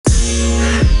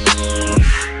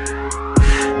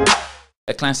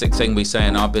classic thing we say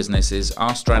in our business is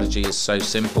our strategy is so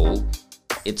simple,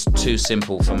 it's too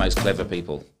simple for most clever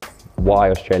people. Why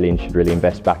Australians should really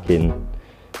invest back in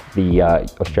the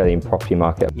Australian property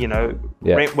market.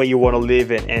 Rent where you want to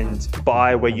live and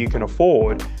buy where you can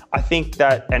afford. I think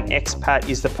that an expat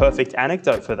is the perfect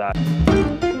anecdote for that.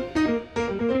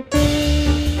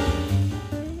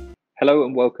 Hello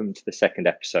and welcome to the second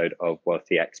episode of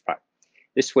Wealthy Expat.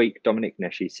 This week, Dominic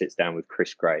Nesci sits down with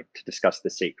Chris Gray to discuss the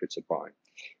secrets of buying.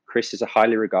 Chris is a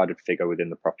highly regarded figure within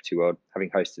the property world, having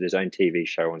hosted his own TV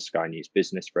show on Sky News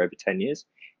Business for over 10 years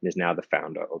and is now the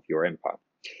founder of Your Empire.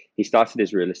 He started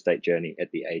his real estate journey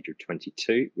at the age of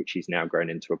 22, which he's now grown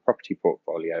into a property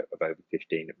portfolio of over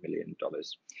 $15 million.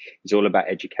 He's all about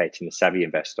educating the savvy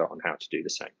investor on how to do the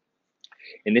same.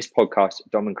 In this podcast,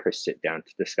 Dom and Chris sit down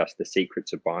to discuss the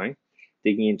secrets of buying,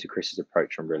 digging into Chris's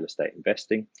approach on real estate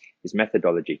investing, his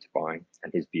methodology to buying,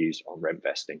 and his views on rent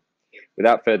vesting.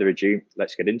 Without further ado,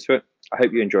 let's get into it. I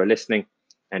hope you enjoy listening,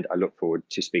 and I look forward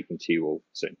to speaking to you all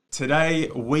soon. Today,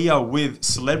 we are with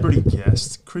celebrity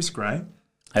guest Chris Gray.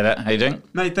 Hey there, how you doing?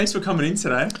 Mate, thanks for coming in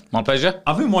today. My pleasure.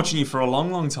 I've been watching you for a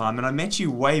long, long time, and I met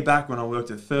you way back when I worked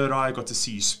at Third Eye. I got to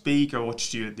see you speak. I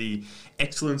watched you at the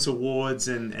Excellence Awards,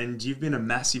 and you've been a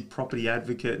massive property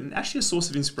advocate and actually a source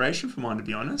of inspiration for mine, to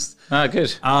be honest. Oh,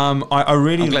 good. I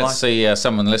really I'm glad to see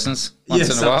someone listens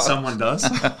once in a while. Someone does.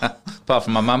 Apart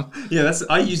from my mum. Yeah,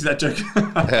 I use that joke.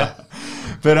 Yeah.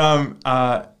 But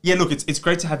look, it's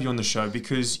great to have you on the show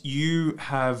because you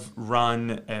have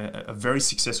run a very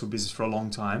successful business for a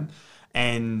long time,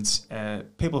 and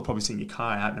people have probably seen your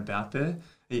car out and about there.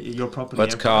 Your property. Well,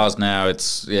 it's cars now.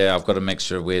 I've got a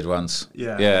mixture of weird ones.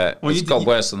 Yeah. Well, it's got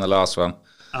worse than the last one.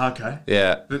 Okay.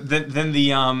 Yeah. Then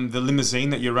the limousine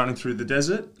that you're running through the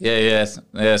desert. Yeah. So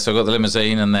I've got the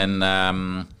limousine and then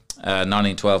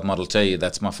 1912 Model T.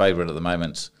 That's my favourite at the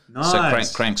moment. Nice.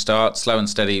 So crank start, slow and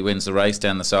steady wins the race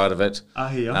down the side of it. I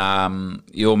hear.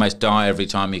 You almost die every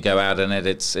time you go out in it.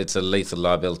 It's a lethal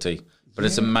liability. But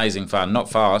it's amazing fun,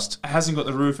 not fast. It hasn't got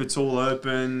the roof, it's all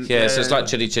open. Yeah, so it's like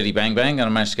Chitty Chitty Bang Bang, and I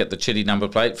managed to get the Chitty number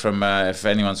plate from, if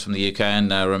anyone's from the UK and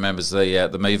remembers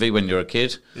the movie when you're a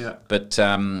kid. Yeah. But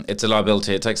it's a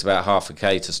liability. It takes about half a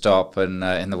K to stop, and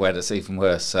in the wet it's even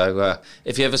worse. So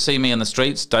if you ever see me in the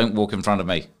streets, don't walk in front of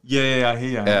me. Yeah, I hear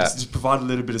you. Yeah. Just provide a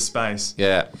little bit of space.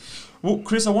 Yeah. Well,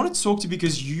 Chris, I wanted to talk to you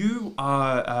because you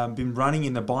are been running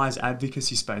in the buyer's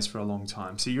advocacy space for a long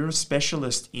time. So you're a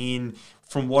specialist in,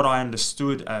 from what I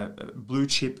understood, blue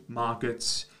chip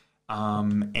markets.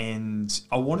 And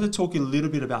I wanted to talk a little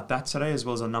bit about that today, as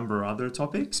well as a number of other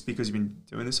topics, because you've been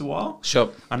doing this a while. Sure.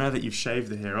 I know that you've shaved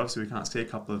the hair off, so we can't see a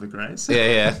couple of the greys.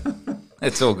 Yeah.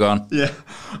 It's all gone. Yeah.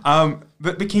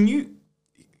 But can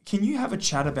you have a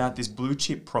chat about this blue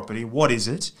chip property? What is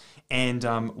it? And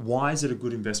why is it a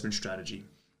good investment strategy?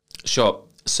 Sure.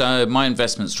 So my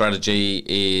investment strategy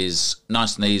is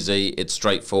nice and easy. It's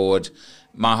straightforward.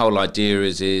 My whole idea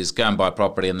is go and buy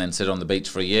property and then sit on the beach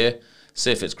for a year.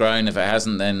 See if it's grown. If it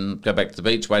hasn't, then go back to the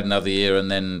beach, wait another year, and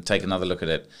then take another look at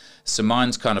it. So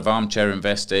mine's kind of armchair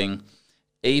investing,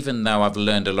 even though I've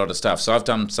learned a lot of stuff. So I've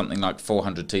done something like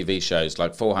 400 TV shows,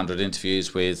 like 400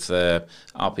 interviews with RP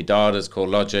Datas,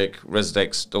 CoreLogic,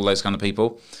 Residex, all those kind of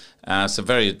people. So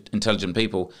very intelligent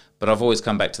people, but I've always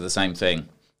come back to the same thing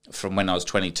from when I was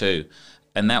 22.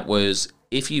 And that was,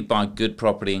 if you buy good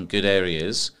property in good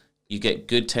areas, you get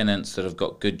good tenants that have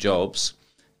got good jobs.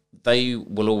 They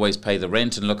will always pay the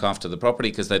rent and look after the property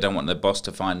because they don't want their boss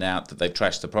to find out that they've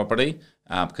trashed the property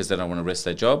because they don't want to risk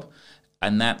their job.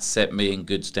 And that set me in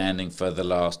good standing for the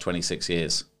last 26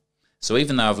 years. So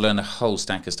even though I've learned a whole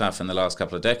stack of stuff in the last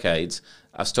couple of decades,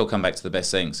 I've still come back to the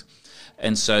best things.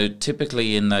 And so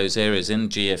typically in those areas, in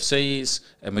GFCs,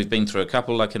 and we've been through a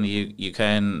couple like in the UK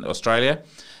and Australia,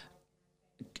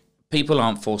 people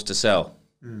aren't forced to sell.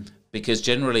 Because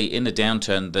generally in a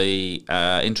downturn, the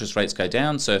interest rates go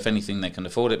down. So if anything, they can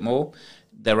afford it more.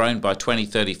 They're owned by 20,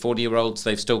 30, 40-year-olds.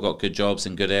 They've still got good jobs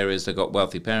in good areas. They've got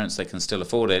wealthy parents. They can still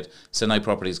afford it. So no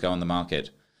properties go on the market.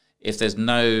 If there's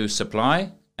no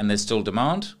supply and there's still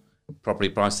demand, property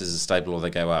prices are stable or they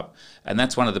go up. And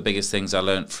that's one of the biggest things I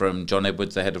learned from John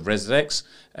Edwards, the head of Residex.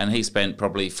 And he spent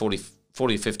probably 40,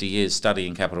 50 years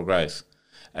studying capital growth.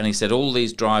 And he said all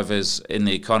these drivers in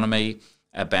the economy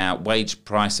about wage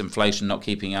price inflation not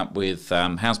keeping up with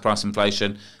house price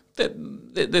inflation,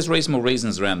 there's reasonable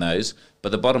reasons around those,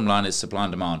 but the bottom line is supply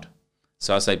and demand.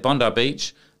 So I say Bondi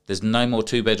Beach, there's no more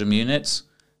two-bedroom units,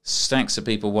 stacks of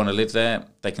people want to live there,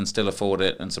 they can still afford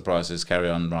it, and so prices carry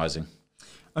on rising.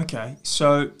 Okay,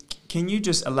 so can you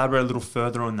just elaborate a little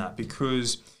further on that?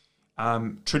 Because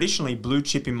traditionally, blue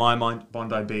chip in my mind,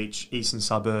 Bondi Beach, eastern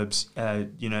suburbs,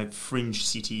 fringe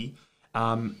city,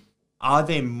 Are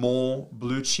there more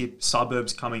blue chip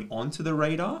suburbs coming onto the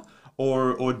radar?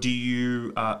 Or do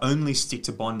you only stick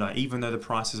to Bondi, even though the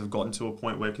prices have gotten to a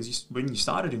point where, because when you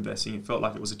started investing, it felt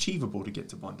like it was achievable to get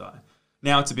to Bondi.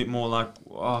 Now it's a bit more like,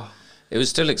 oh. It was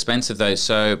still expensive though.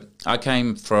 So I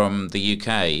came from the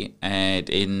UK and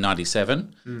in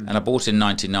 '97, and I bought in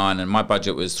 '99, and my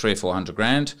budget was $300,000 or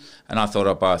 $400,000, and I thought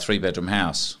I'd buy a 3-bedroom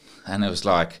house, and it was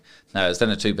like, no, it's then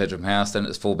a 2-bedroom house, then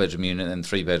it's 4-bedroom unit, then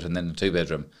 3-bedroom, then a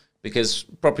 2-bedroom. Because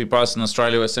property prices in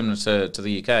Australia are similar to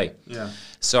the UK. Yeah.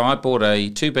 So I bought a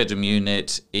 2-bedroom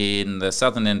unit in the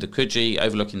southern end of Coogee,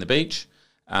 overlooking the beach,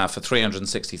 for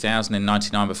 $360,000 in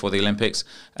 '99 before the Olympics,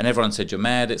 and everyone said, "You're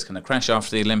mad! It's going to crash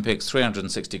after the Olympics.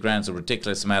 $360,000 is a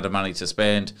ridiculous amount of money to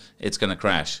spend. It's going to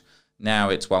crash." Now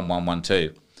it's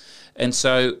 1112, and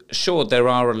so sure there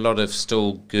are a lot of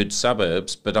still good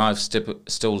suburbs, but I've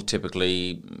still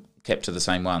typically kept to the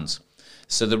same ones.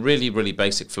 So the really, really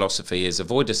basic philosophy is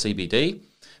avoid a CBD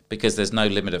because there's no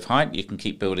limit of height. You can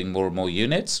keep building more and more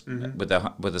units with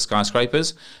the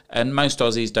skyscrapers, and most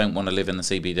Aussies don't want to live in the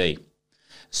CBD.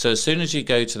 So as soon as you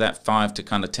go to that 5 to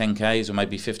kind of 10 Ks or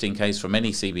maybe 15 Ks from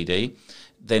any CBD,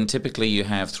 then typically you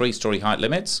have 3-story height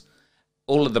limits.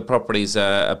 All of the properties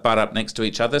are butt up next to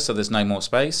each other, so there's no more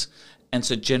space. And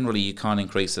so generally you can't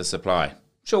increase the supply.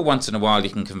 Sure, once in a while you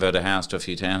can convert a house to a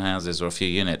few townhouses or a few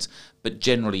units, but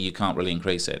generally you can't really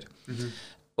increase it.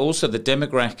 Also, the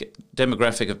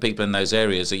demographic of people in those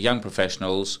areas are young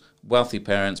professionals, wealthy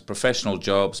parents, professional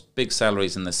jobs, big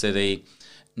salaries in the city,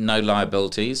 no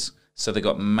liabilities. So they've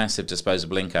got massive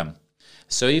disposable income.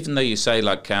 So even though you say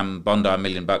like Bondi, $1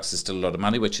 million is still a lot of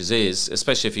money, which it is,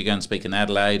 especially if you go and speak in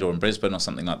Adelaide or in Brisbane or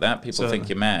something like that, people think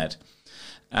you're mad.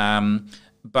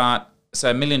 But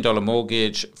so $1 million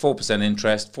mortgage, 4%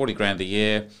 interest, $40,000 a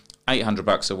year,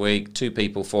 $800 a week, 2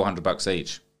 people, $400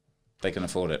 each. They can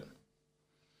afford it.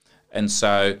 And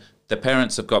so the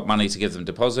parents have got money to give them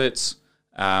deposits.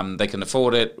 They can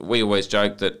afford it. We always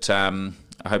joke that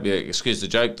I hope you excuse the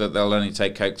joke that they'll only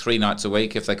take Coke 3 nights a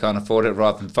week if they can't afford it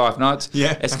rather than 5 nights.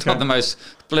 Yeah, it's not the most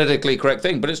politically correct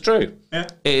thing, but it's true. Yeah,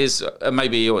 it is.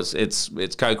 Maybe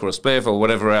it's Coke or a spliff or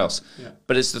whatever else. Yeah.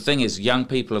 But it's the thing is, young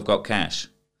people have got cash,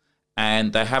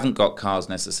 and they haven't got cars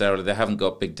necessarily. They haven't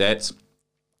got big debts,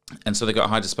 and so they've got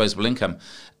high disposable income.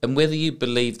 And whether you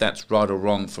believe that's right or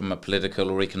wrong from a political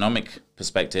or economic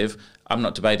perspective, I'm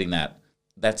not debating that.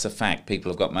 That's a fact.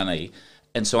 People have got money.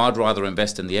 And so I'd rather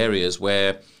invest in the areas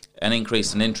where an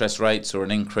increase in interest rates or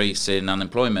an increase in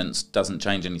unemployment doesn't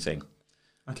change anything.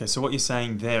 Okay, so what you're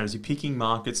saying there is you're picking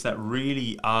markets that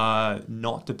really are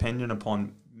not dependent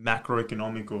upon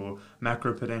macroeconomic or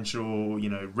macro potential,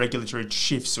 regulatory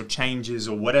shifts or changes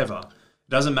or whatever. It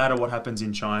doesn't matter what happens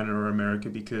in China or America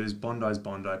because Bondi's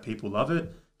Bondi. People love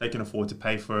it. They can afford to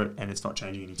pay for it, and it's not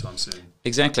changing anytime soon.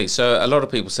 Exactly. So a lot of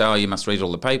people say, you must read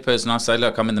all the papers. And I say,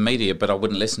 look, I'm in the media, but I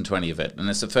wouldn't listen to any of it. And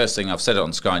it's the first thing. I've said it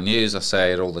on Sky News. I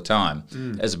say it all the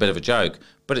time as a bit of a joke.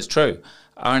 But it's true.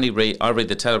 I read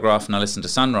the Telegraph and I listen to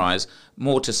Sunrise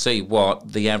more to see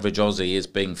what the average Aussie is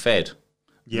being fed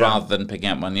rather than picking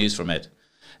out my news from it.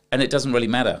 And it doesn't really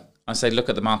matter. I say, look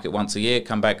at the market once a year,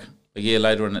 come back a year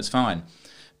later and it's fine.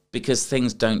 Because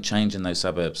things don't change in those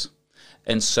suburbs.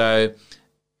 And so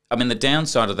the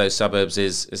downside of those suburbs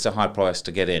is it's a high price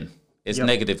to get in. It's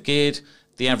negative geared.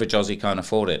 The average Aussie can't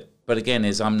afford it. But again,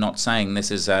 I'm not saying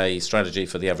this is a strategy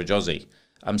for the average Aussie.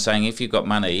 I'm saying if you've got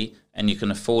money and you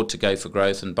can afford to go for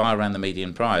growth and buy around the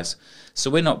median price. So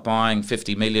we're not buying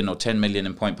 50 million or 10 million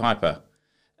in Point Piper.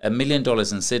 $1 million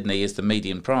in Sydney is the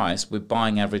median price. We're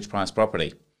buying average price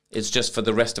property. It's just for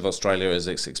the rest of Australia is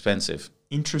it's expensive.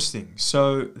 Interesting.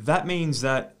 So that means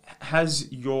that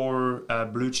has your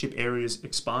blue chip areas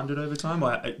expanded over time?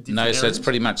 No, so it's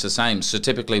pretty much the same. So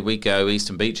typically we go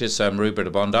Eastern Beaches, so Maroubra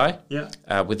to Bondi,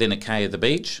 within a K of the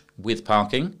beach with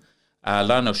parking.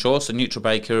 Lionel Shore, so Neutral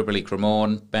Bay, Kirribilli,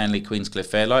 Cremorne, Banley, Queenscliff,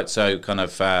 Fairlight, so kind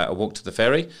of a walk to the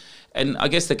ferry. And I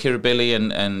guess the Kirribilli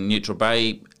and Neutral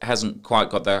Bay hasn't quite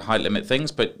got the height limit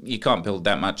things, but you can't build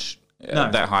that much,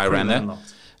 that high around there.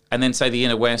 And then say the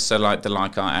inner west, so like the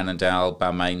Leichhardt, Annandale,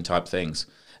 Balmain type things.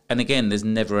 And again, there's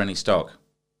never any stock.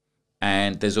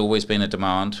 And there's always been a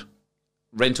demand.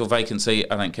 Rental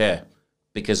vacancy, I don't care.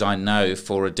 Because I know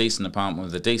for a decent apartment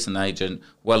with a decent agent,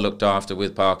 well looked after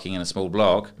with parking in a small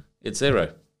block, it's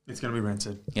zero. It's going to be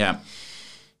rented. Yeah.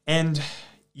 And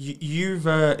you've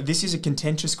this is a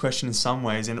contentious question in some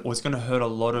ways, and it's going to hurt a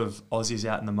lot of Aussies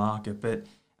out in the market, but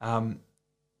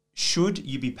should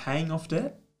you be paying off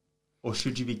debt? Or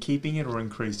should you be keeping it or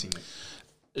increasing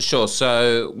it? Sure.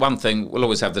 So one thing, we'll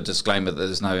always have the disclaimer that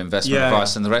there's no investment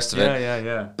advice and the rest of it.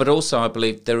 Yeah. But also I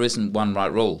believe there isn't one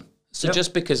right rule. So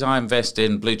just because I invest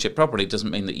in blue chip property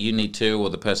doesn't mean that you need to, or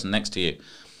the person next to you.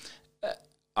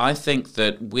 I think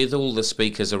that with all the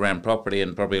speakers around property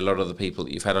and probably a lot of the people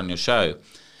that you've had on your show,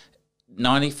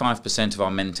 95% of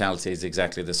our mentality is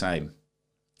exactly the same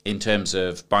in terms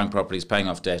of buying properties, paying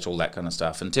off debt, all that kind of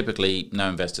stuff. And typically, no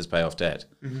investors pay off debt.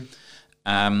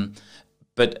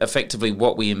 But effectively,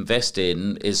 what we invest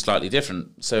in is slightly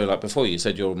different. So like before, you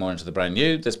said you're more into the brand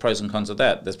new. There's pros and cons of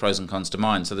that. There's pros and cons to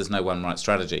mine. So there's no one right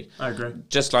strategy. I agree.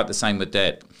 Just like the same with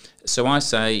debt. So I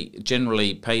say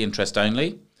generally pay interest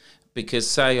only, because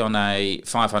say on a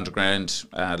 500 grand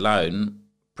loan,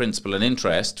 principal and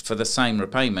interest, for the same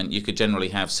repayment, you could generally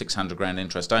have 600 grand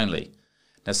interest only.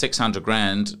 Now 600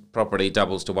 grand property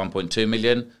doubles to 1.2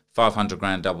 million, 500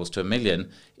 grand doubles to $1 million.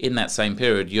 In that same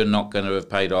period, you're not going to have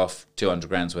paid off 200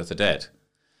 grand's worth of debt.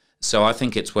 So I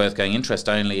think it's worth going interest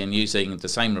only and using the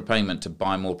same repayment to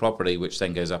buy more property, which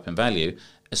then goes up in value,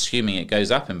 assuming it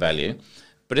goes up in value.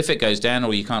 But if it goes down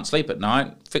or you can't sleep at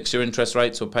night, fix your interest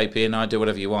rates or pay P&I, do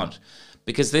whatever you want.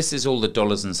 Because this is all the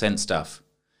dollars and cents stuff.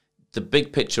 The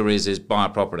big picture is buy a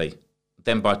property,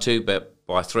 then buy 2, but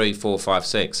buy 3, 4, 5,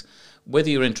 6.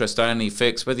 Whether you're interest only,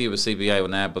 fixed, whether you're a CBA or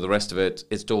NAB or the rest of it,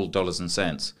 it's all dollars and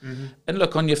cents. And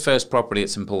look, on your first property,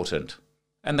 it's important.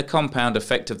 And the compound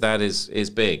effect of that is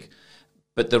big.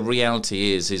 But the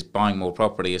reality is buying more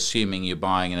property, assuming you're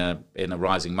buying in a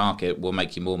rising market, will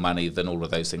make you more money than all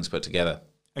of those things put together.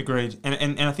 Agreed.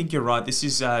 And I think you're right. This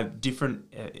is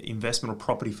different investment or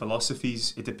property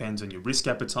philosophies. It depends on your risk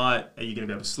appetite. Are you going to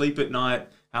be able to sleep at night?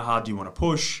 How hard do you want to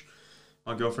push?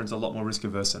 My girlfriend's a lot more risk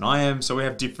averse than I am. So we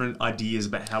have different ideas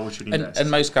about how we should invest. And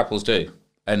most couples do.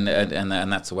 And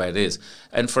that's the way it is.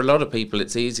 And for a lot of people,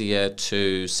 it's easier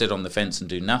to sit on the fence and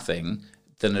do nothing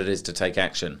than it is to take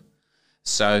action.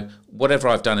 So whatever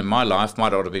I've done in my life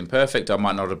might not have been perfect. I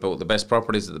might not have bought the best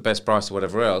properties at the best price or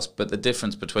whatever else. But the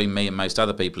difference between me and most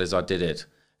other people is I did it.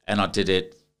 And I did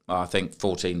it, I think,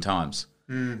 14 times.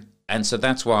 And so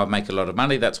that's why I make a lot of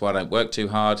money. That's why I don't work too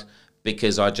hard,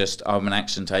 because I'm an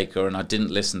action taker and I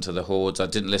didn't listen to the hordes. I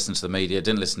didn't listen to the media,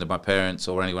 didn't listen to my parents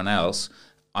or anyone else.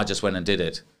 I just went and did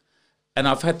it. And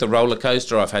I've had the roller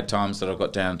coaster. I've had times that I've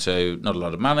got down to not a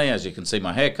lot of money. As you can see,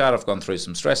 my haircut, I've gone through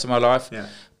some stress in my life. Yeah.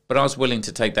 But I was willing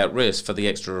to take that risk for the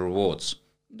extra rewards.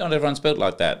 Not everyone's built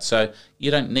like that. So you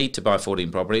don't need to buy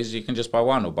 14 properties. You can just buy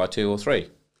 1 or buy 2 or 3.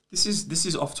 This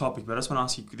is off topic, but I just want to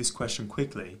ask you this question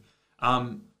quickly.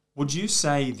 Would you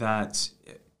say that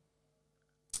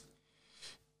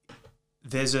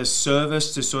there's a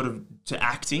service to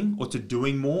acting or to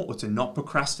doing more or to not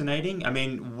procrastinating? I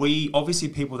mean, obviously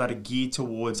people that are geared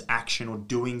towards action or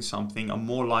doing something are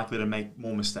more likely to make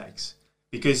more mistakes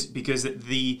because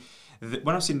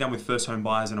when I'm sitting down with first home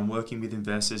buyers and I'm working with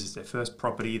investors, it's their first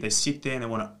property, they sit there and they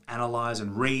want to analyze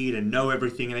and read and know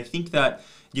everything. And they think that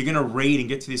you're going to read and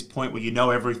get to this point where you know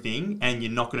everything and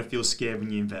you're not going to feel scared when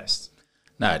you invest.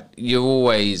 No, you're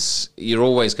always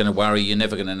going to worry. You're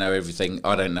never going to know everything.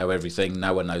 I don't know everything.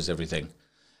 No one knows everything.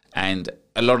 And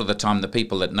a lot of the time, the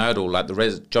people that know it all, like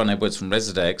John Edwards from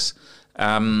Residex,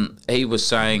 he was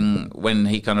saying when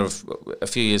he a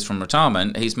few years from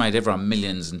retirement, he's made everyone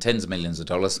millions and tens of millions of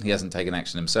dollars, and he hasn't taken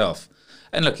action himself.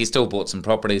 And look, he still bought some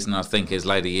properties, and I think his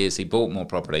later years he bought more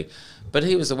property. But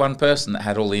he was the one person that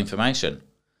had all the information.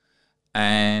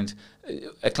 And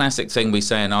a classic thing we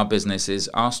say in our business is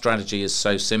our strategy is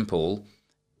so simple,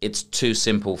 it's too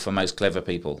simple for most clever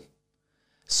people.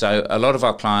 So a lot of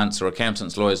our clients are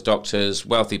accountants, lawyers, doctors,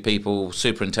 wealthy people,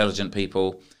 super intelligent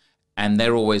people, and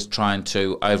they're always trying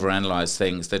to overanalyze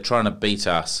things. They're trying to beat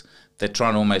us. They're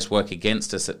trying to almost work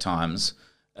against us at times.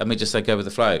 And we just say, go with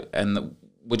the flow. And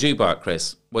would you buy it,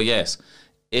 Chris? Well, yes.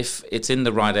 If it's in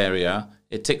the right area,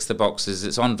 it ticks the boxes,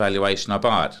 it's on valuation, I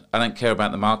buy it. I don't care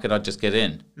about the market, I just get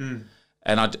in.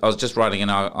 And I was just writing an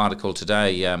article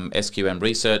today, SQM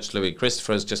Research, Louis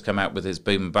Christopher has just come out with his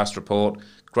boom and bust report.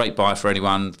 Great buy for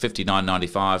anyone,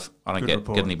 $59.95. I don't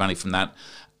get any money from that.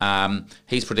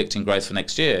 He's predicting growth for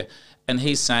next year. And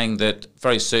he's saying that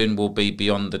very soon we'll be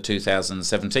beyond the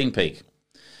 2017 peak.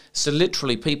 So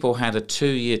literally people had a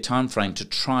 2-year time frame to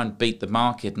try and beat the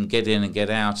market and get in and get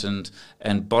out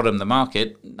and bottom the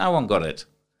market. No one got it.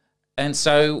 And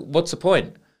so what's the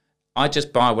point? I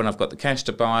just buy when I've got the cash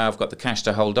to buy, I've got the cash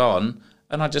to hold on,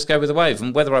 and I just go with the wave.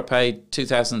 And whether I pay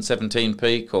 2017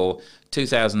 peak or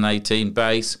 2018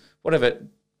 base, whatever, it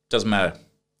doesn't matter.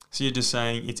 So you're just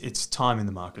saying it's time in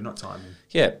the market, not timing.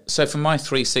 Yeah. So from my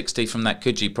 360 from that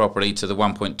Coogee property to the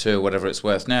 1.2 or whatever it's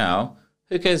worth now,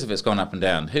 who cares if it's gone up and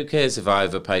down? Who cares if I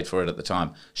overpaid for it at the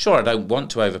time? Sure, I don't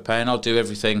want to overpay, and I'll do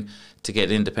everything to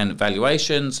get independent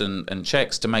valuations and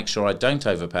checks to make sure I don't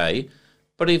overpay.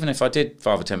 But even if I did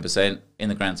 5 or 10%, in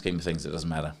the grand scheme of things, it doesn't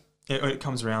matter. It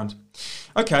comes around.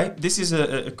 Okay, this is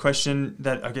a question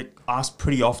that I get asked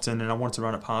pretty often, and I wanted to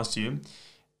run it past you.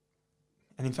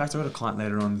 And in fact, I've got a client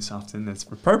later on this afternoon that's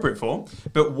appropriate for.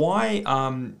 But why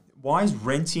is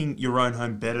renting your own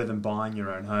home better than buying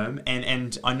your own home?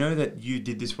 And I know that you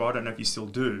did this right. I don't know if you still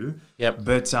do. Yep.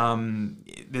 But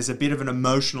there's a bit of an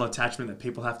emotional attachment that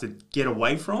people have to get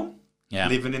away from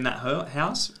living in that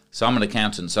house. So I'm an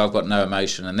accountant, so I've got no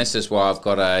emotion. And this is why I've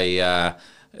got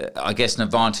I guess an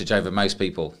advantage over most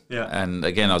people. Yeah. And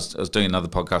again, I was doing another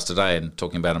podcast today and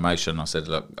talking about emotion. I said,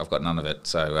 look, I've got none of it.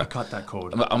 So I cut that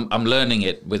cord. I'm learning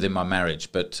it within my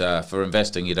marriage, but for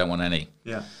investing, you don't want any.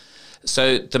 Yeah.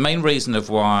 So the main reason of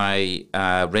why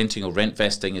renting or rent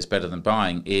vesting is better than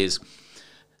buying is,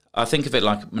 I think of it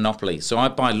like Monopoly. So I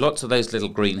buy lots of those little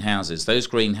green houses. Those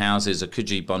green houses are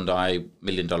Coogee, Bondi, $1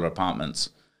 million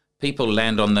apartments. People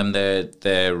land on them, they're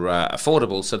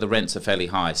affordable, so the rents are fairly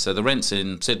high. So the rents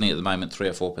in Sydney at the moment, 3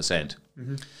 or 4%.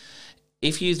 Mm-hmm.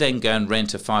 If you then go and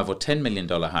rent a $5 or $10 million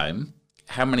home,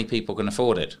 how many people can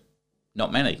afford it?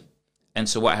 Not many. And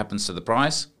so what happens to the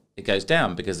price? It goes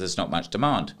down because there's not much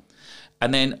demand.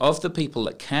 And then of the people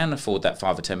that can afford that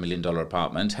 $5 or $10 million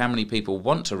apartment, how many people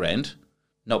want to rent?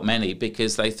 Not many,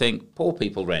 because they think poor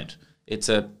people rent. It's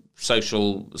a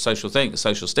social thing, a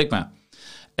social stigma.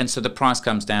 And so the price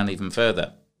comes down even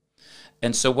further.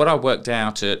 And so what I worked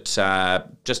out at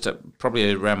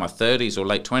probably around my 30s or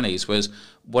late 20s was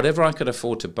whatever I could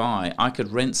afford to buy, I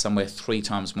could rent somewhere 3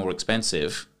 times more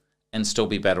expensive and still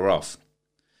be better off.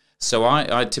 So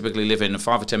I typically live in a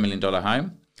 $5 or $10 million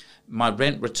home. My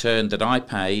rent return that I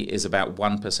pay is about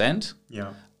 1%.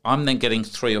 Yeah. I'm then getting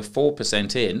 3 or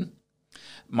 4% in.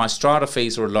 My strata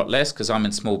fees are a lot less because I'm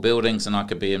in small buildings and I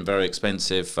could be in very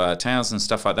expensive towns and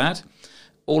stuff like that.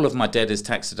 All of my debt is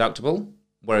tax deductible,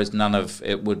 whereas none of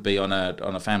it would be on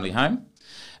a family home.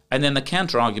 And then the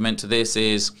counter argument to this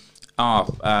is,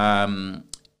 it's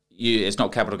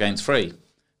not capital gains free.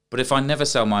 But if I never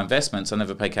sell my investments, I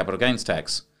never pay capital gains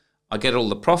tax. I get all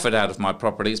the profit out of my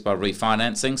properties by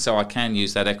refinancing, so I can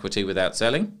use that equity without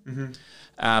selling.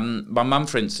 Mm-hmm. My mum,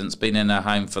 for instance, been in her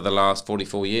home for the last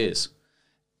 44 years.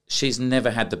 She's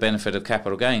never had the benefit of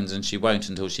capital gains, and she won't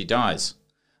until she dies.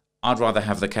 I'd rather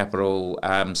have the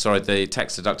the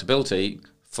tax deductibility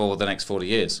for the next 40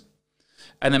 years.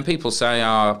 And then people say,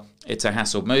 it's a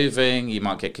hassle moving, you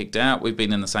might get kicked out. We've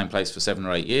been in the same place for 7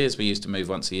 or 8 years. We used to move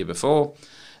once a year before.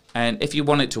 And if you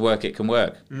want it to work, it can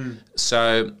work. Mm.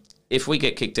 So if we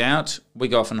get kicked out, we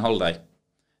go off on holiday.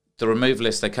 The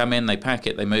removalists, they come in, they pack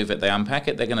it, they move it, they unpack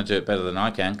it. They're going to do it better than I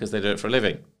can because they do it for a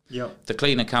living. Yep. The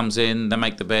cleaner comes in, they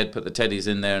make the bed, put the teddies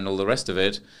in there and all the rest of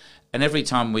it. And every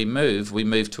time we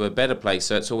move to a better place,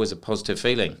 so it's always a positive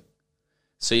feeling.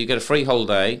 So you get a free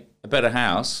holiday, a better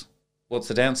house. What's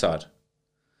the downside?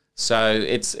 So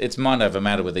it's mind over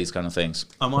matter with these kind of things.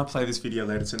 I might play this video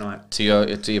later tonight. To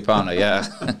your partner, yeah.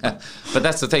 But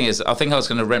that's the thing is, I think I was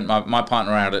going to rent my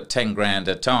partner out at 10 grand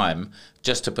a time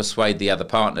just to persuade the other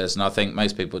partners. And I think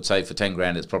most people would say for 10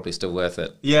 grand, it's probably still worth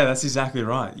it. Yeah, that's exactly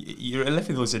right. You're left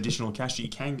with those additional cash. You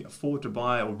can afford to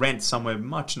buy or rent somewhere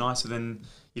much nicer than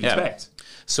you'd expect.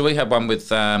 So we had one with,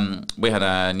 we had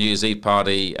a New Year's Eve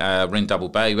party, we're in Double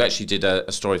Bay. We actually did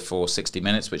a story for 60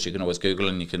 Minutes, which you can always Google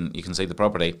and you can see the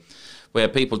property. We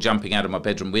had people jumping out of my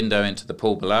bedroom window into the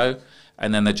pool below,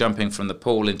 and then they're jumping from the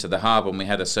pool into the harbour, and we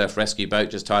had a surf rescue boat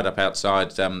just tied up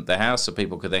outside the house so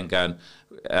people could then go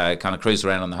and kind of cruise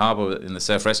around on the harbour in the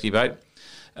surf rescue boat.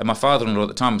 And my father-in-law at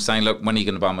the time was saying, look, when are you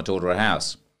going to buy my daughter a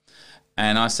house?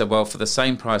 And I said, well, for the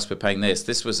same price we're paying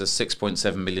this was a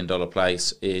 $6.7 million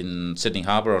place in Sydney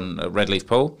Harbour on Redleaf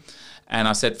Pool. And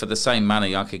I said, for the same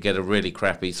money, I could get a really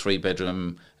crappy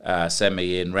 3-bedroom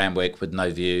semi in Randwick with no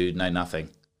view, no nothing.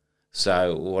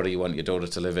 So what do you want your daughter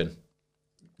to live in?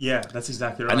 Yeah, that's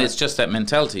exactly right. And it's just that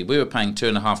mentality. We were paying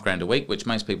 $2,500 a week, which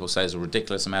most people say is a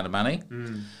ridiculous amount of money.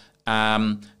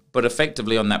 Mm. But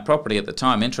effectively on that property at the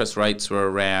time, interest rates were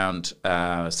around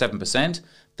 7%.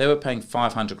 They were paying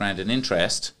 $500,000 in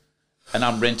interest, and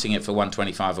I'm renting it for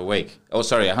 $125 a week. Oh,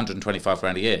 sorry,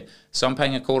 $125,000 a year. So I'm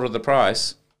paying a quarter of the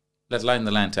price, let alone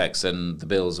the land tax and the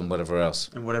bills and whatever else.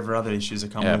 And whatever other issues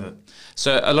that come with it.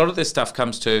 So a lot of this stuff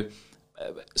comes to...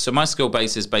 So my skill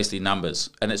base is basically numbers,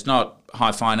 and it's not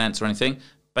high finance or anything.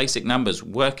 Basic numbers.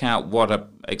 Work out what a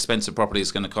expensive property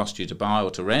is going to cost you to buy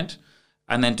or to rent,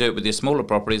 and then do it with your smaller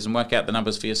properties and work out the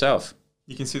numbers for yourself.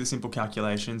 You can see the simple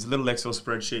calculations, a little Excel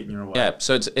spreadsheet, and you're away. Yeah,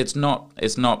 so it's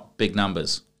not big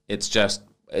numbers. It's just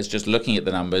looking at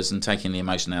the numbers and taking the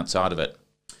emotion outside of it.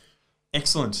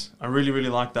 Excellent. I really, really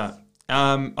like that.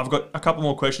 I've got a couple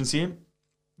more questions here.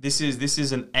 This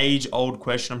is an age-old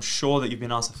question. I'm sure that you've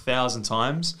been asked 1,000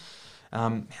 times.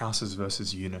 Houses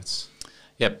versus units.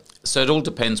 Yep. So it all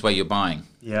depends where you're buying.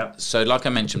 Yeah. So like I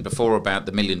mentioned before about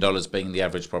the $1 million being the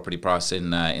average property price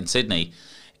in Sydney,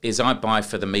 is I buy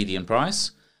for the median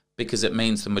price because it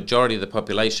means the majority of the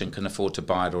population can afford to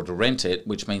buy it or to rent it,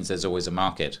 which means there's always a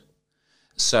market.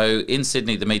 So in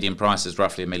Sydney, the median price is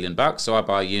roughly $1 million, so I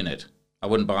buy a unit. I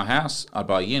wouldn't buy a house, I'd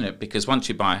buy a unit, because once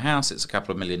you buy a house, it's a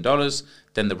couple of $1 million,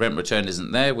 then the rent return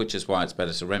isn't there, which is why it's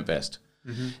better to rent best.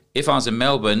 Mm-hmm. If I was in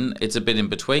Melbourne, it's a bit in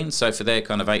between, so for their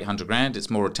kind of 800 grand, it's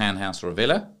more a townhouse or a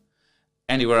villa.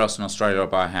 Anywhere else in Australia, I'll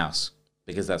buy a house,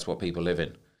 because that's what people live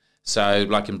in. So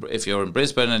like if you're in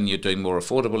Brisbane and you're doing more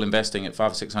affordable investing at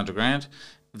 500 or 600 grand,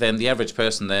 then the average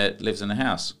person there lives in a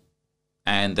house.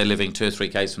 And they're living 2 or 3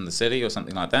 k's from the city or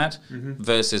something like that,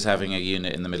 versus having a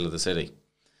unit in the middle of the city.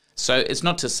 So it's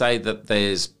not to say that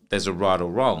there's a right or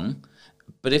wrong,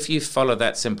 but if you follow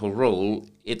that simple rule,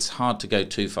 it's hard to go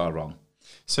too far wrong.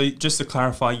 So just to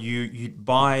clarify, you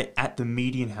buy at the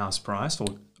median house price, or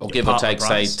give or take,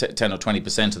 say 10 or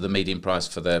 20% of the median price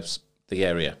for the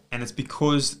area. And it's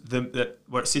because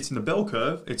where it sits in the bell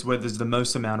curve, it's where there's the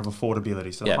most amount of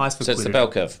affordability. So the highest liquidity. So it's the bell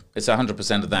curve. It's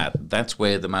 100% of that. That's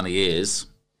where the money is.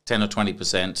 10 or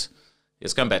 20%.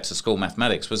 It's going back to school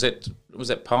mathematics. Was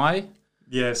it pi?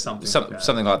 Yeah,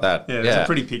 something like that. Yeah, it's a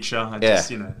pretty picture.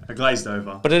 I glazed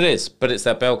over. But it is. But it's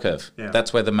that bell curve. Yeah.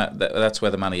 That's where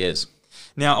the money is.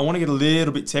 Now, I want to get a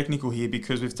little bit technical here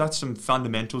because we've touched some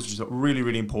fundamentals, which is really,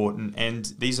 really important, and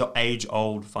these are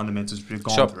age-old fundamentals we've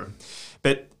gone through.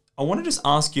 But I want to just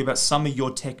ask you about some of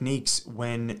your techniques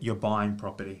when you're buying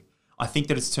property. I think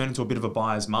that it's turned into a bit of a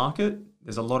buyer's market.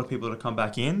 There's a lot of people that have come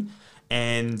back in,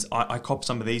 and I cop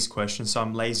some of these questions, so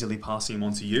I'm lazily passing them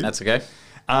on to you. That's okay.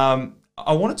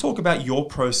 I want to talk about your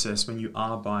process when you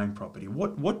are buying property.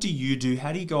 What do you do?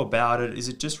 How do you go about it? Is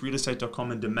it just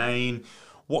realestate.com and Domain?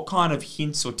 What kind of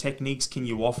hints or techniques can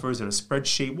you offer? Is it a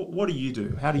spreadsheet? What do you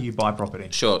do? How do you buy property?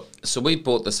 Sure. So we've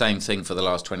bought the same thing for the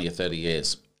last 20 or 30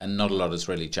 years, and not a lot has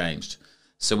really changed.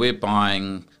 So we're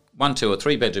buying 1, 2 or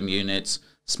 3 bedroom units,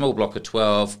 small block of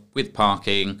 12 with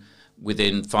parking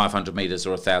within 500 metres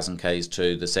or 1,000 k's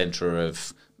to the centre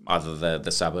of either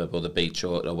the suburb or the beach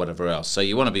or whatever else. So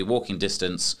you want to be walking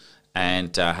distance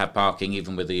and have parking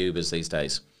even with the Ubers these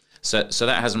days. So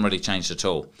that hasn't really changed at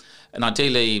all. And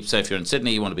ideally, so if you're in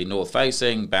Sydney, you want to be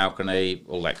north-facing, balcony,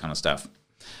 all that kind of stuff.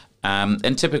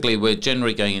 And typically, we're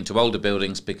generally going into older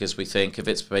buildings because we think if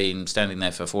it's been standing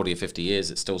there for 40 or 50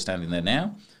 years, it's still standing there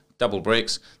now. Double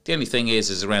bricks. The only thing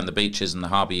is around the beaches and the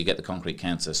harbour, you get the concrete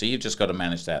cancer. So you've just got to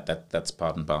manage that. That's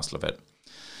part and parcel of it.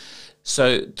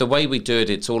 So the way we do it,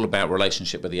 it's all about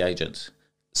relationship with the agent.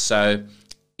 So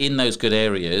in those good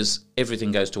areas,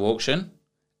 everything goes to auction.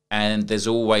 And there's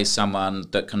always someone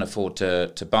that can afford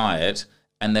to buy it,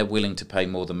 and they're willing to pay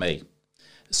more than me.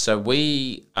 So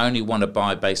we only want to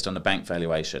buy based on a bank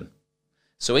valuation.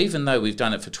 So even though we've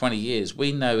done it for 20 years,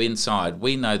 we know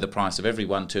the price of every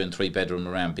 1, 2 and 3 bedroom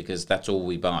around because that's all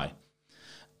we buy.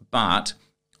 But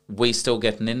we still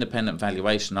get an independent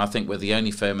valuation. I think we're the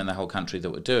only firm in the whole country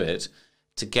that would do it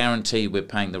to guarantee we're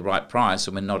paying the right price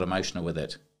and we're not emotional with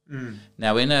it.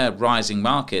 Now, in a rising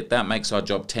market, that makes our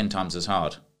job 10 times as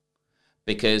hard.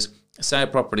 Because say a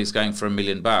property is going for $1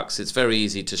 million, it's very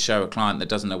easy to show a client that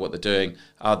doesn't know what they're doing,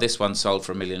 this one sold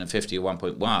for $1,050,000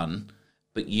 or 1.1,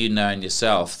 but you know in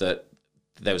yourself that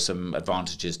there were some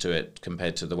advantages to it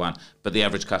compared to the one, but the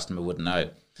average customer wouldn't know.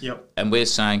 Yep. And we're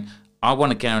saying, I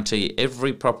want to guarantee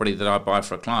every property that I buy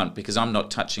for a client, because I'm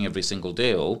not touching every single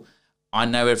deal. I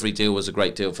know every deal was a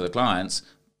great deal for the clients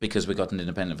because we got an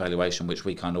independent valuation, which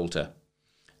we can't alter.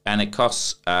 And it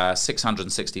costs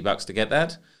 $660 to get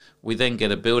that. We then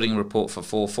get a building report for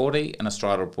 $440 and a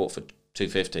strata report for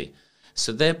 $250.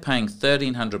 So they're paying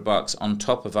 $1,300 on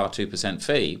top of our 2%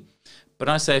 fee. But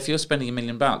I say, if you're spending $1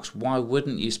 million, why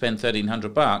wouldn't you spend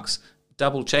 $1,300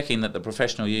 double checking that the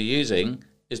professional you're using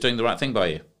is doing the right thing by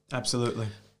you? Absolutely.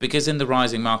 Because in the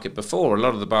rising market before, a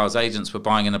lot of the buyers agents were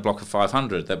buying in a block of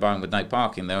 500. They're buying with no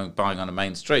parking. They're buying on a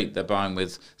main street. They're buying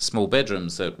with small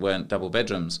bedrooms that weren't double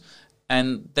bedrooms.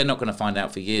 And they're not going to find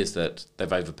out for years that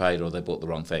they've overpaid or they bought the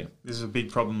wrong thing. This is a big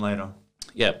problem later.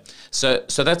 Yeah. So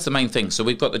that's the main thing. So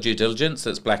we've got the due diligence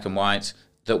that's black and white,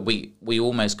 that we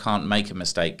almost can't make a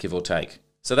mistake, give or take.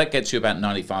 So that gets you about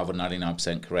 95 or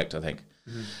 99% correct, I think.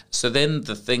 Mm-hmm. So then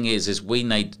the thing is we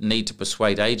need to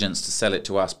persuade agents to sell it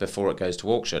to us before it goes to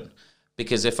auction.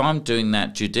 Because if I'm doing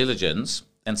that due diligence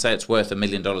and say it's worth $1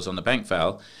 million on the bank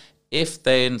file, if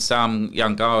then some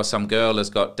young guy or some girl has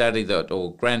got daddy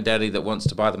or granddaddy that wants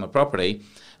to buy them a property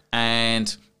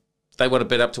and they want to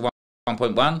bid up to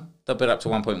 1.1, they'll bid up to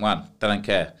 1.1. They don't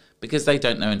care because they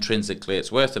don't know intrinsically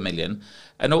it's worth $1 million.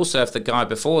 And also, if the guy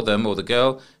before them or the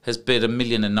girl has bid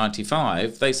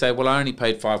 $1,095,000, they say, well, I only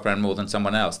paid $5,000 more than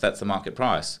someone else. That's the market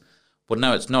price. Well,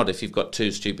 no, it's not. If you've got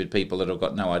two stupid people that have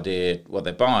got no idea what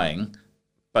they're buying,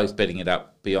 both bidding it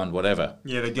up beyond whatever.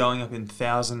 Yeah, they're going up in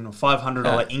 $1,000 or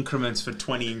 $500 increments for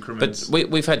 20 increments. But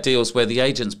we've had deals where the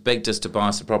agents begged us to buy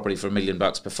us a property for $1 million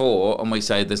before, and we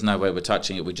say there's no way we're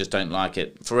touching it. We just don't like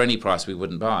it. For any price, we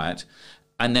wouldn't buy it.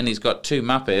 And then he's got two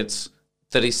Muppets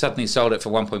that he suddenly sold it for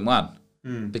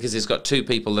 1.1 because he's got two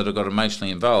people that have got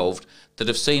emotionally involved that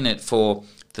have seen it for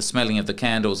the smelling of the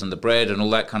candles and the bread and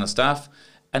all that kind of stuff.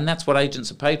 And that's what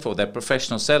agents are paid for. They're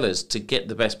professional sellers to get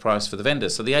the best price for the vendor.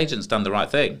 So the agent's done the right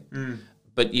thing.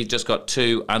 But you've just got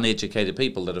two uneducated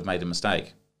people that have made a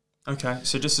mistake. Okay,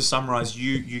 so just to summarise,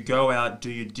 you go out, do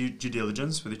your due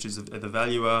diligence, which is the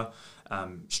valuer,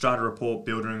 strata report,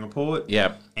 building report,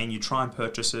 and you try and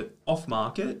purchase it off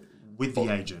market with the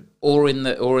agent, or in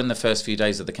the first few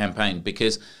days of the campaign.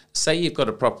 Because say you've got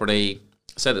a property,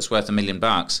 say that's worth $1 million,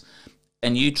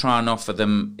 and you try and offer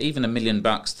them even $1 million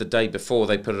the day before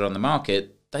they put it on the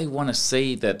market, they want to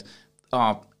see that,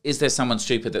 is there someone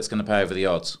stupid that's going to pay over the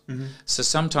odds? So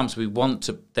sometimes we want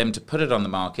them to put it on the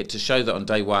market to show that on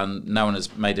day one, no one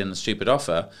has made in a stupid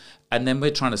offer. And then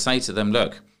we're trying to say to them,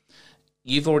 look,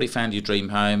 you've already found your dream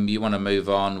home, you want to move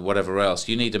on, whatever else.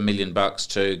 You need $1 million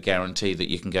to guarantee that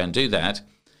you can go and do that.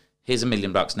 Here's $1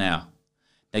 million now.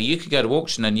 Now you could go to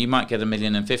auction and you might get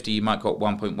 $1,050,000, you might get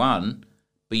 1.1,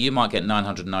 but you might get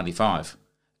 995.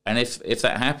 And if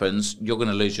that happens, you're going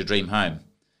to lose your dream home.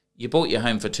 You bought your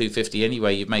home for 250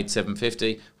 anyway, you've made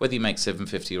 750. Whether you make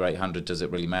 750 or 800, does it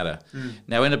really matter?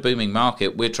 Now in a booming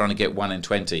market, we're trying to get 1 in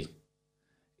 20.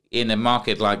 In a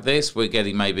market like this, we're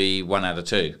getting maybe 1 out of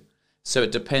 2. So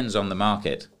it depends on the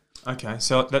market. Okay,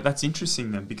 so that's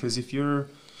interesting then, because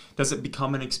does it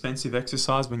become an expensive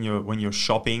exercise when you're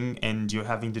shopping and you're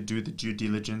having to do the due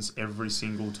diligence every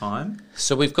single time?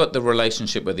 So we've got the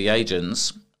relationship with the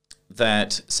agents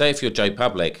that, say if you're Joe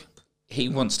Public, he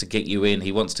wants to get you in,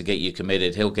 he wants to get you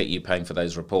committed, he'll get you paying for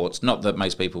those reports. Not that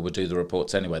most people would do the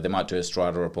reports anyway. They might do a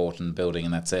strata report and building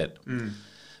and that's it.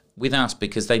 With us,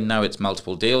 because they know it's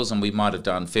multiple deals and we might have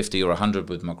done 50 or 100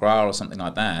 with McGrath or something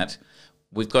like that,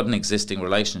 we've got an existing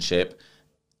relationship.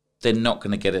 They're not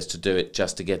going to get us to do it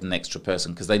just to get an extra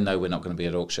person because they know we're not going to be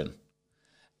at auction.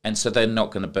 And so they're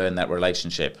not going to burn that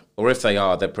relationship. Or if they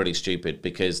are, they're pretty stupid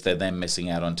because they're then missing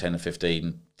out on 10 or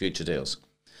 15 future deals.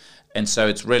 And so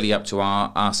it's really up to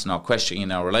us and our questioning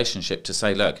in our relationship to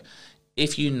say, look,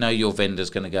 if you know your vendor's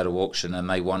going to go to auction and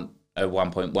they want a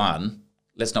 1.1,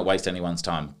 let's not waste anyone's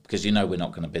time because you know we're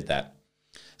not going to bid that.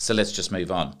 So let's just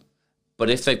move on. But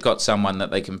if they've got someone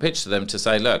that they can pitch to them to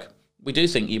say, look, we do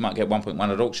think you might get 1.1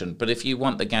 at auction, but if you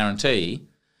want the guarantee,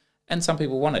 and some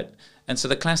people want it. And so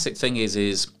the classic thing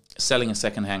is selling a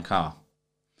second-hand car.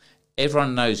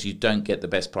 Everyone knows you don't get the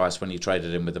best price when you trade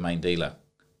it in with the main dealer.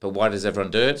 But why does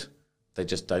everyone do it? They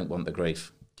just don't want the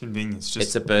grief. Convenience.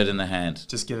 It's a bird in the hand.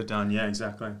 Just get it done. Yeah,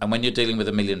 exactly. And when you're dealing with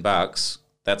 $1 million,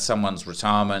 that's someone's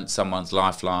retirement, someone's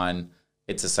lifeline.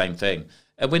 It's the same thing.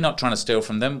 And we're not trying to steal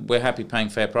from them. We're happy paying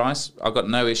fair price. I've got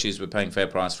no issues with paying fair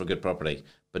price for a good property,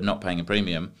 but not paying a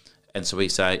premium. And so we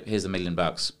say, here's $1 million,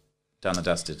 done and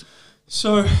dusted.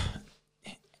 So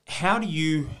how do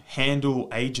you handle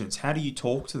agents? How do you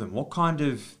talk to them? What kind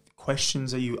of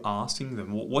questions are you asking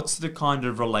them? What's the kind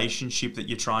of relationship that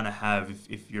you're trying to have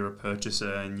if you're a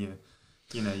purchaser and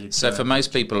you So for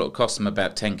most people, it'll cost them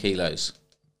about 10 kilos.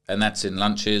 And that's in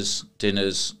lunches,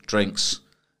 dinners, drinks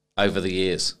over the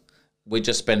years. We're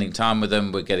just spending time with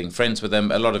them. We're getting friends with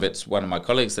them. A lot of it's one of my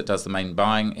colleagues that does the main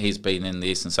buying. He's been in the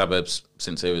eastern suburbs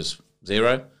since he was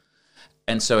 0.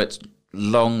 And so it's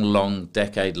long,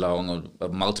 decade-long or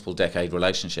multiple decade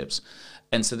relationships.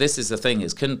 And so this is the thing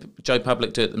is, can Joe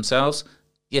Public do it themselves?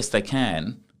 Yes, they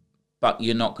can, but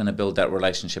you're not going to build that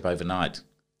relationship overnight.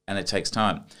 And it takes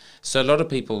time. So a lot of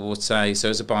people would say, so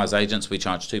as a buyer's agents, we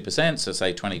charge 2%, so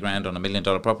say 20 grand on $1 million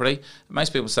property.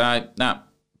 Most people say, no,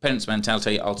 parents'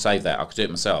 mentality, I'll save that, I could do it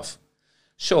myself.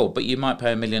 Sure, but you might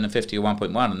pay $1,050,000 or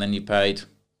 1.1, and then you paid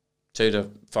 2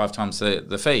 to 5 times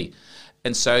the fee.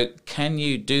 And so can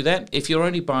you do that? If you're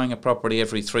only buying a property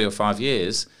every 3 or 5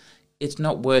 years, it's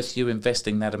not worth you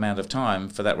investing that amount of time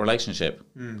for that relationship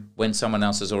when someone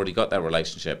else has already got that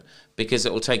relationship, because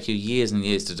it will take you years and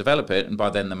years to develop it, and by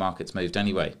then the market's moved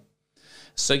anyway.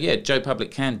 So yeah, Joe Public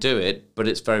can do it, but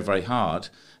it's very, very hard.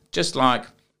 Just like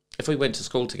if we went to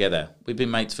school together, we've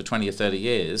been mates for 20 or 30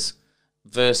 years,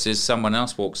 versus someone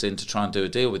else walks in to try and do a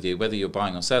deal with you, whether you're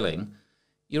buying or selling,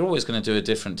 you're always going to do a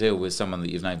different deal with someone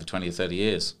that you've known for 20 or 30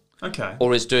 years. Okay.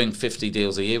 or is doing 50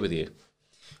 deals a year with you.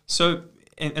 So,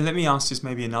 and let me ask this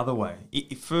maybe another way.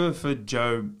 For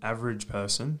Joe, average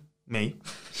person, me,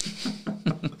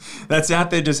 that's out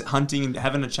there just hunting and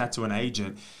having a chat to an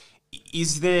agent,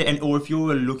 is there, or if you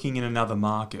were looking in another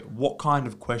market, what kind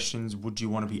of questions would you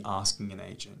want to be asking an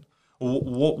agent? Or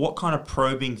what kind of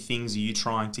probing things are you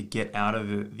trying to get out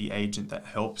of the agent that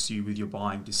helps you with your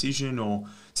buying decision, or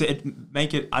to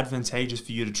make it advantageous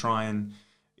for you to try and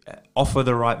offer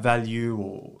the right value,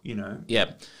 or, you know?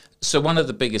 Yeah. So one of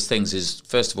the biggest things is,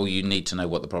 first of all, you need to know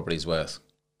what the property is worth.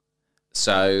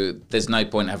 So there's no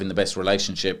point having the best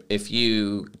relationship if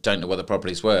you don't know what the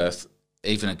property's worth.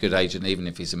 Even a good agent, even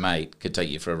if he's a mate, could take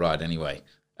you for a ride anyway.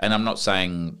 And I'm not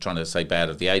trying to say bad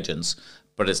of the agents,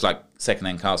 but it's like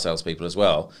second-hand car salespeople as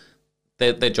well.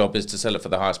 Their job is to sell it for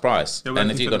the highest price. And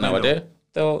if you've got no idea,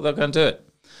 they'll go and do it.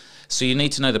 So you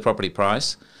need to know the property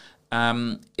price.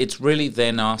 It's really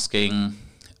then asking,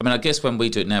 I mean, I guess when we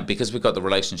do it now, because we've got the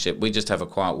relationship, we just have a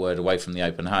quiet word away from the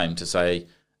open home to say,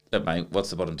 look, mate, what's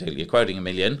the bottom deal? You're quoting $1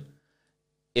 million.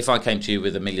 If I came to you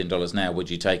with $1 million now, would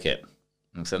you take it?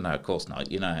 And so, no, of course not.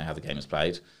 You know how the game is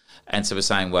played. And so we're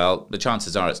saying, well, the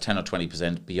chances are it's 10 or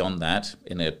 20% beyond that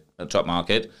in a top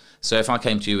market. So if I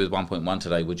came to you with 1.1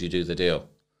 today, would you do the deal?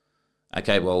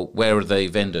 Okay, well, where are the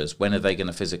vendors? When are they going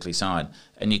to physically sign?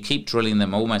 And you keep drilling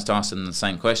them, almost asking them the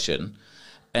same question.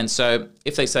 And so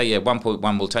if they say, yeah,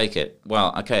 1.1, we'll take it.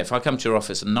 Well, okay, if I come to your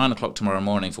office at 9 o'clock tomorrow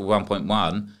morning for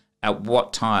 1.1, at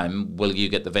what time will you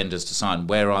get the vendors to sign?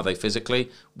 Where are they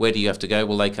physically? Where do you have to go?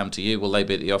 Will they come to you? Will they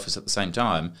be at the office at the same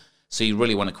time? So you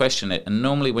really want to question it. And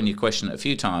normally when you question it a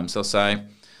few times, they'll say,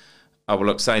 oh, well,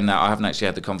 look, saying that, I haven't actually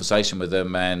had the conversation with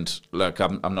them, and look,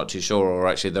 I'm not too sure, or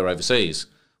actually they're overseas.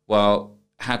 Well,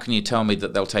 how can you tell me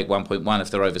that they'll take 1.1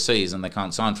 if they're overseas and they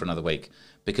can't sign for another week?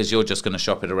 Because you're just going to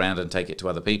shop it around and take it to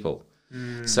other people.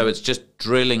 So it's just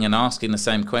drilling and asking the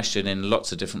same question in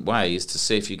lots of different ways to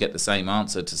see if you get the same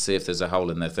answer, to see if there's a hole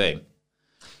in their thing.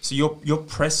 So you're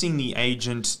pressing the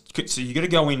agent. So you got to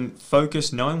go in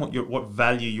focused, knowing what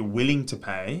value you're willing to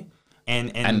pay,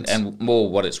 and more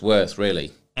what it's worth,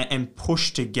 really. And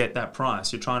push to get that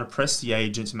price. You're trying to press the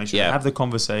agent to make sure you have the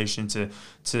conversation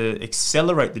to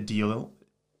accelerate the deal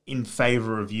in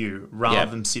favor of you,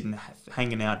 rather than sitting,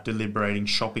 hanging out, deliberating,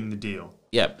 shopping the deal.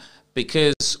 Yeah,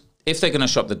 because if they're going to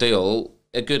shop the deal,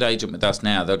 a good agent with us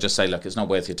now, they'll just say, look, it's not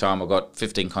worth your time. I've got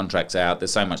 15 contracts out.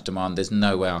 There's so much demand. There's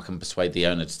no way I can persuade the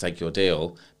owner to take your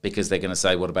deal, because they're going to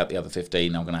say, what about the other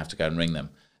 15? I'm going to have to go and ring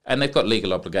them. And they've got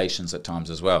legal obligations at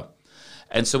times as well.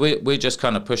 And so we're just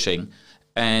kind of pushing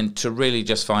and to really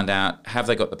just find out, have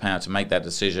they got the power to make that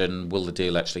decision? Will the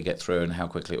deal actually get through, and how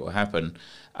quickly it will happen?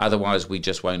 Otherwise, we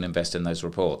just won't invest in those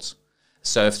reports.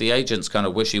 So if the agent's kind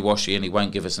of wishy-washy and he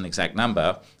won't give us an exact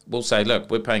number, we'll say, look,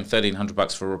 we're paying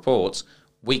 $1,300 for reports.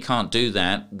 We can't do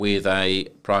that with a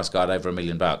price guide over $1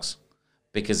 million.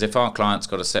 Because if our client's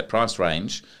got a set price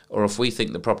range, or if we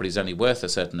think the property's only worth a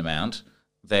certain amount,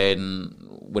 then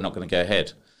we're not going to go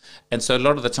ahead. And so a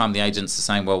lot of the time the agents are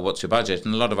saying, well, what's your budget?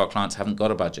 And a lot of our clients haven't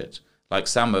got a budget. Like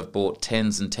some have bought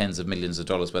tens and tens of millions of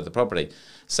dollars worth of property.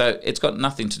 So it's got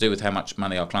nothing to do with how much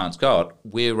money our clients got.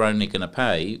 We're only going to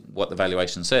pay what the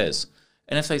valuation says.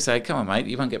 And if they say, come on, mate,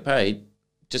 you won't get paid,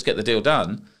 just get the deal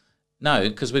done. No,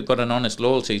 because we've got an honest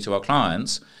loyalty to our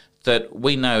clients that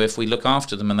we know if we look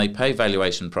after them and they pay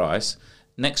valuation price,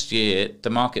 next year the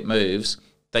market moves,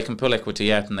 they can pull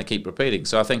equity out and they keep repeating.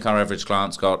 So I think our average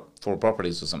client's got 4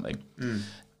 properties or something.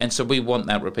 And so we want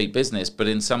that repeat business, but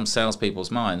in some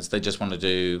salespeople's minds, they just want to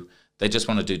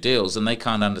do deals, and they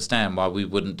can't understand why we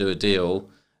wouldn't do a deal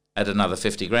at another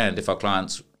 50 grand if our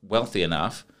client's wealthy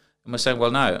enough. And we're saying, well,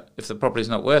 no, if the property's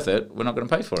not worth it, we're not going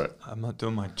to pay for it. I'm not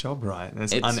doing my job right.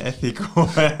 It's unethical,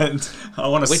 and I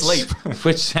want to sleep.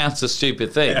 Which sounds a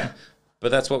stupid thing,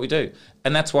 but that's what we do.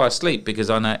 And that's why I sleep,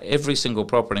 because I know every single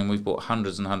property, and we've bought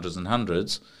hundreds and hundreds and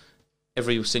hundreds,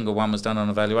 every single one was done on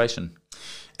evaluation.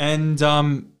 And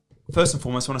first and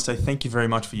foremost, I want to say thank you very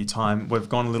much for your time. We've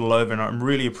gone a little over, and I'm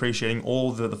really appreciating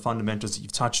all the fundamentals that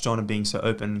you've touched on and being so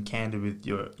open and candid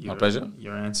with My pleasure.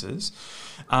 Your answers.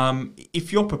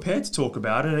 If you're prepared to talk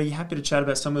about it, are you happy to chat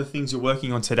about some of the things you're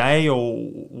working on today, or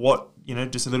what,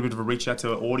 just a little bit of a reach out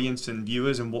to our audience and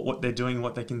viewers and what they're doing and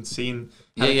what they can see and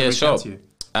how they can reach out to you?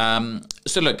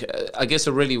 So look, I guess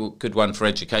a really good one for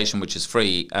education, which is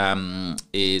free,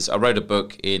 is I wrote a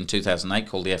book in 2008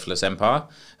 called The Effortless Empire.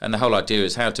 And the whole idea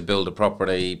is how to build a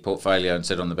property portfolio and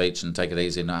sit on the beach and take it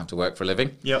easy and not have to work for a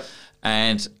living. Yep.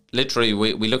 And literally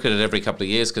we look at it every couple of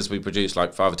years, because we produce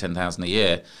like 5,000 or 10,000 a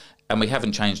year, and we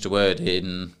haven't changed a word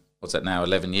in what's that now,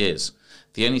 11 years.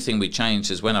 The only thing we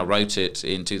changed is when I wrote it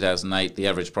in 2008, the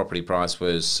average property price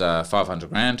was 500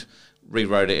 grand.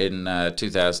 Rewrote it in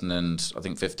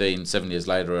 2015, 7 years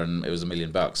later, and it was $1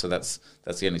 million. So that's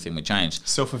the only thing we changed.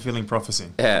 Self-fulfilling prophecy.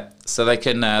 Yeah. So they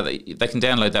can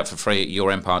download that for free at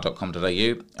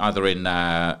yourempire.com.au, either in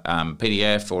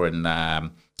PDF or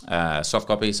in soft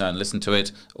copy, so and listen to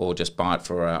it, or just buy it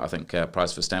for I think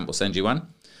Price for Stamp will send you one.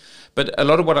 But a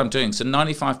lot of what I'm doing, so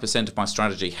 95% of my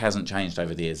strategy hasn't changed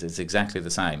over the years. It's exactly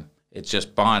the same. It's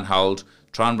just buy and hold,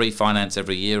 try and refinance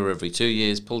every year or every 2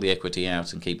 years, pull the equity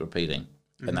out and keep repeating.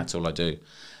 Mm-hmm. And that's all I do.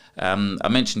 I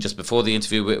mentioned just before the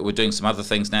interview, we're doing some other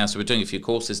things now. So we're doing a few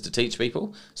courses to teach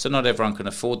people. So not everyone can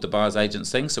afford the buyer's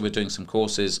agents thing. So we're doing some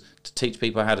courses to teach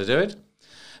people how to do it.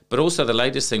 But also the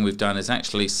latest thing we've done is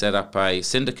actually set up a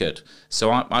syndicate.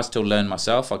 So I still learn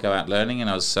myself. I go out learning, and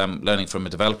I was learning from a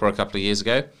developer a couple of years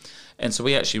ago. And so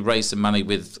we actually raised some money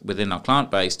within our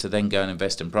client base to then go and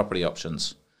invest in property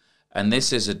options. And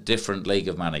this is a different league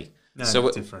of money. No, so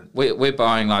different. We're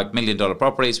buying like $1 million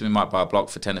properties. We might buy a block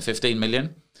for 10 or 15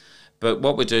 million. But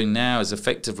what we're doing now is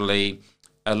effectively,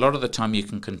 a lot of the time you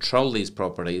can control these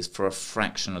properties for a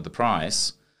fraction of the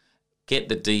price, get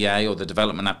the DA or the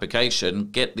development application,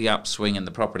 get the upswing in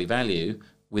the property value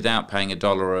without paying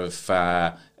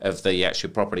 $1 of the actual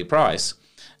property price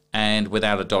and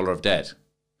without $1 of debt.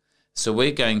 So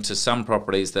we're going to some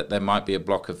properties that there might be a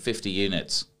block of 50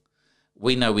 units.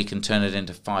 We know we can turn it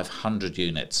into 500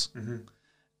 units. Mm-hmm.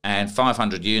 And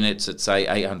 500 units at, say,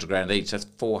 800 grand each, that's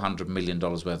 $400 million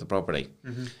worth of property.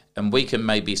 Mm-hmm. And we can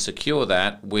maybe secure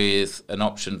that with an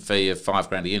option fee of $5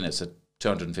 grand a unit, so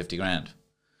 250 grand.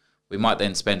 We might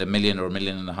then spend $1 million or $1.5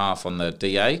 million on the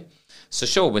DA. So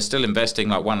sure, we're still investing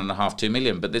like $1.5, 2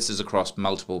 million, but this is across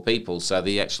multiple people, so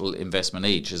the actual investment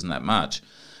each isn't that much.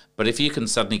 But if you can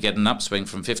suddenly get an upswing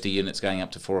from 50 units going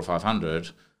up to 400 or 500,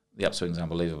 the upswing is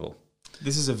unbelievable.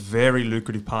 This is a very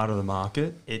lucrative part of the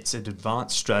market. It's an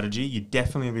advanced strategy. You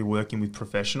definitely be working with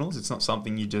professionals. It's not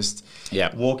something you just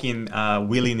walk in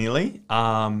willy-nilly,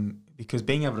 because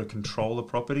being able to control the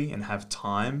property and have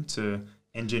time to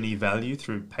engineer value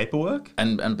through paperwork.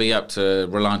 And be up to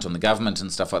reliant on the government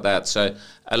and stuff like that. So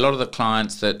a lot of the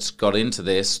clients that got into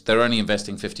this, they're only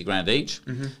investing 50 grand each.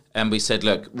 Mm-hmm. And we said,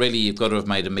 look, really, you've got to have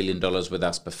made $1 million with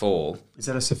us before. Is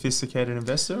that a sophisticated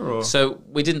investor? Or? So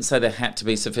we didn't say they had to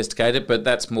be sophisticated, but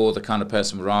that's more the kind of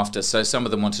person we're after. So some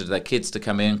of them wanted their kids to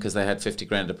come in because they had 50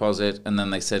 grand deposit. And then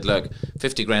they said, look,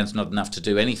 50 grand's not enough to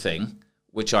do anything,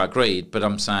 which I agreed. But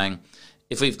I'm saying,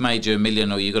 if we've made you $1 million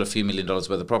or you've got a few $1 million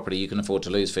worth of property, you can afford to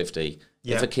lose 50.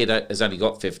 Yeah. If a kid has only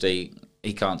got 50,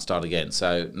 he can't start again.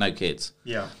 So no kids.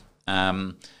 Yeah.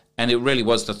 And it really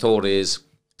was, the thought is,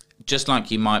 just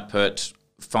like you might put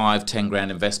 5, 10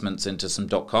 grand investments into some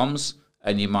 .coms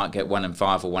and you might get 1 in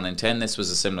 5 or 1 in 10, this was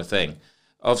a similar thing.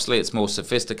 Obviously, it's more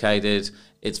sophisticated.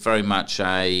 It's very much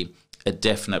a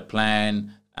definite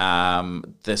plan.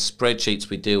 The spreadsheets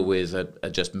we deal with are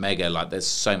just mega, like there's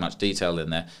so much detail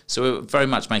in there. So we're very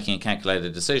much making a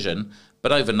calculated decision,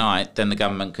 but overnight then the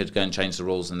government could go and change the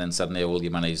rules and then suddenly all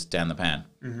your money's down the pan.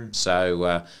 Mm-hmm.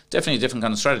 So definitely a different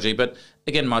kind of strategy, but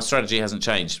again, my strategy hasn't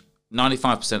changed.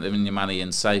 95% of your money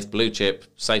in safe blue chip,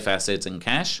 safe assets and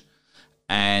cash,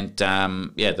 and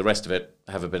the rest of it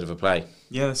have a bit of a play.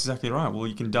 Yeah, that's exactly right. Well,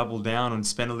 you can double down and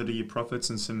spend a little of your profits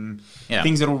and some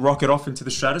things that'll rocket off into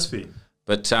the stratosphere.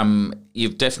 But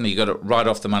you've definitely got to write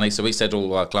off the money. So we said to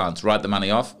all our clients, write the money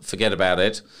off, forget about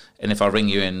it. And if I ring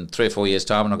you in 3 or 4 years'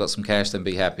 time and I've got some cash, then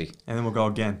be happy. And then we'll go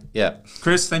again. Yeah.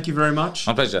 Chris, thank you very much.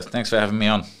 My pleasure. Thanks for having me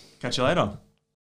on. Catch you later.